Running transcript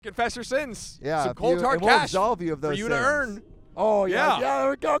Confess your sins. Yeah, Some cold hard it won't cash absolve you of those for you to sins. earn. Oh, yeah. Yeah. There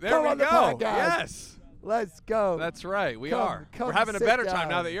we go. There Come we on the go. podcast. Yes. Let's go. That's right. We Come- are. come We're having a sit better down. time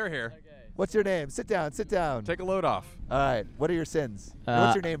now that you're here. What's your name? Sit down. Sit down. Take a load off. All right. What are your sins?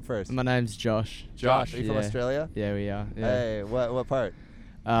 What's your name first? My name's Josh. Josh. Are you from Yeah. Australia? Yeah, we are. Yeah. Hey, what part?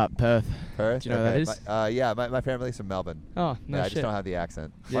 Perth. Perth? Do you know where that is? Yeah, my family's from Melbourne. Oh, no yeah, I shit. just don't have the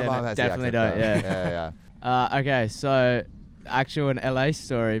accent. Yeah, My mom no, has definitely the accent. don't, though. yeah. Okay, so actual an LA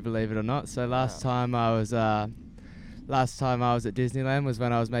story, believe it or not. So last time I was at Disneyland was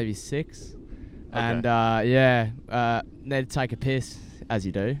when I was maybe 6. And need to take a piss, as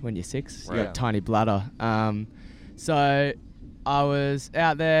you do when you're 6. You Right. got a tiny bladder. So I was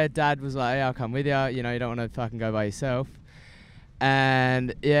out there. Dad was like, "Hey, I'll come with you. You know, you don't want to fucking go by yourself."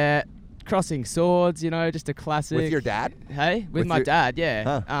 And yeah, crossing swords. You know, just a classic. With your dad? Hey, with my your- dad.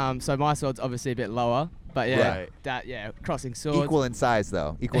 Yeah. Huh. So my sword's obviously a bit lower, but yeah, Right. Dad. Yeah, crossing swords. Equal in size,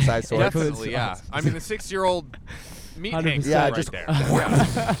 though. Equal size sword. Definitely, yeah. I mean, the 6-year-old meat 100%. hangs Yeah, right just- there.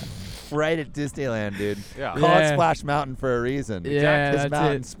 Yeah. Right at Disneyland, dude. Yeah. Call it Yeah. Splash Mountain for a reason. Yeah, His that's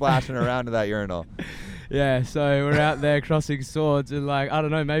mountain it. splashing around to that urinal. Yeah, so we're out there crossing swords and like, I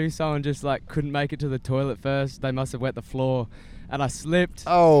don't know, maybe someone just like couldn't make it to the toilet first. They must have wet the floor and I slipped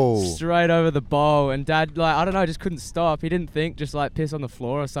Oh. straight over the bowl and Dad like, I don't know, just couldn't stop. He didn't think, just like piss on the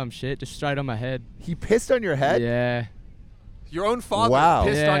floor or some shit, just straight on my head. He pissed on your head? Yeah. Your own father Wow.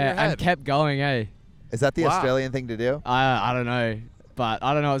 pissed yeah, on your head. and kept going, eh? Is that the Wow. Australian thing to do? I don't know. But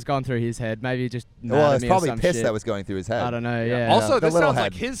I don't know what's going through his head. Maybe just mad Well, at it's me probably or some piss shit. that was going through his head. I don't know, Yeah. yeah. Also, The this little sounds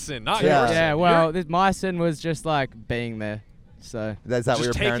like head. his sin, not Yeah. yours. Yeah, You're well, my sin was just like being there. So Is that what Just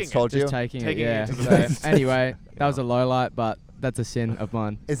your parents taking it. told you? just taking Taking it, it yeah. to the So anyway, that was a low light, but that's a sin of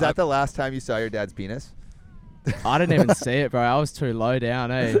mine. Is that the last time you saw your dad's penis? I didn't even see it, bro. I was too low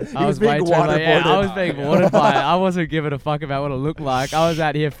down, eh? I was was way being too low. Yeah, I waterboarded. was being watered by it. I wasn't giving a fuck about what it looked like. I was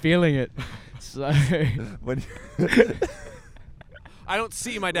out here feeling it. So When I don't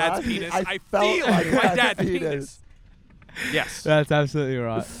see my dad's Last- penis. I I felt feel like my dad's dad's penis. penis. Yes. that's absolutely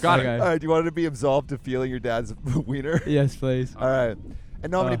right. Got it. Okay. All right, do you want to be absolved to feeling your dad's wiener? Yes, please. All right.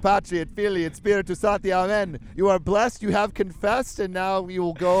 In nomine Patri et Filii et Spiritus Sancti, Amen. You are blessed, you have confessed, and now you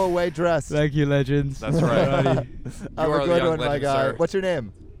will go away dressed. Thank you, legends. That's right. Alrighty. Have You are a the good young one, my legend, guy. sir. What's your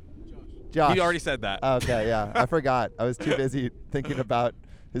name? Josh. He already said that. Okay, yeah. I forgot. I was too busy thinking about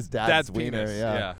his dad's wiener. penis. Yeah.